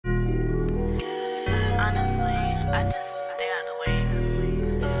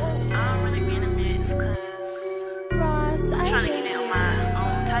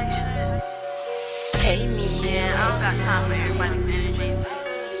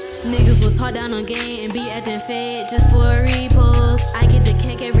Niggas will talk down on game and be acting fake just for a repost. I get the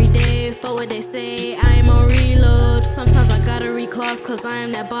cake every day for what they say. I am on reload. Sometimes I gotta recloss cause I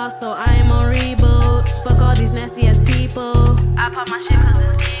am that boss, so I am on reboot. Fuck all these nasty ass people. I pop my shit cause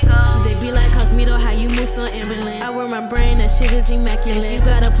it's legal. They be like Cosmittoo, how you move so ambulant. I wear my brain, that shit is immaculate. If you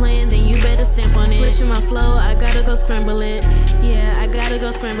got a plan, then you better stamp on it. Switching my flow, I gotta go scramble it. Yeah, I gotta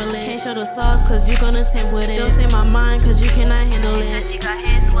go scramble it. Can't show the sauce cause you gonna tempt with it. Don't say my mind cause you cannot handle it. She said she got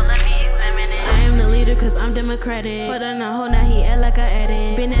hits, well let me examine it. I am the leader cause I'm democratic. For the whole now he act like I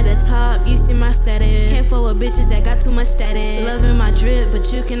edit. Been at the top, you see my status. Can't fuck with bitches that got too much status. Loving my drip,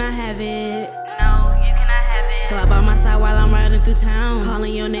 but you cannot have it. No, you cannot have it. Glide by my side while I'm riding through town.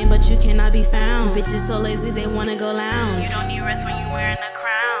 Calling your name, but you cannot be found. Bitches so lazy, they wanna go lounge. You don't need rest when you wearing a crown.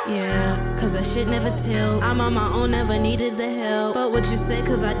 Yeah, cause that shit never tilt. I'm on my own, never needed the help. But what you say,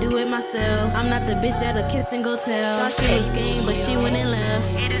 cause I do it myself. I'm not the bitch that'll kiss and go tell. Thought she was game, but she went and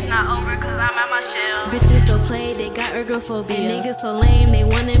left. It is not over cause I'm at my shell. Bitches so played, they got ergophobia. And niggas so lame, they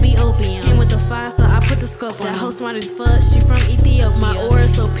wanna be opium. Came with the fire, so I put the scope on. That hoe smart as fuck, she from Ethiopia. My aura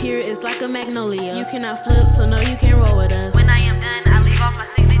so pure, it's like a magnolia. You cannot flip, so no, you can't roll with us. When I am done, I leave off my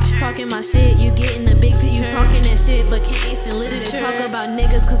signature. Talking my shit, you getting the big picture. You talking that shit, but can't instant literature. They talk about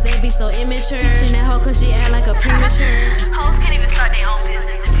niggas cause they be so immature. Teaching that hoe cause she act like a premature. Hoes can't even start their own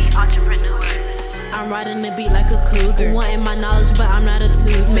business to be entrepreneurs. I'm riding the beat like a cougar. Wanting my knowledge, but I'm not a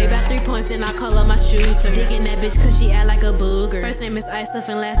tutor. Made about 3 points and I call up my shooter. Digging that bitch cause she act like a booger. First name is Isuf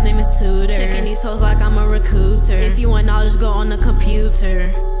and last name is Tudor. Checking these hoes like I'm a recruiter. If you want knowledge, go on the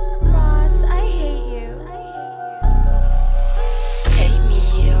computer.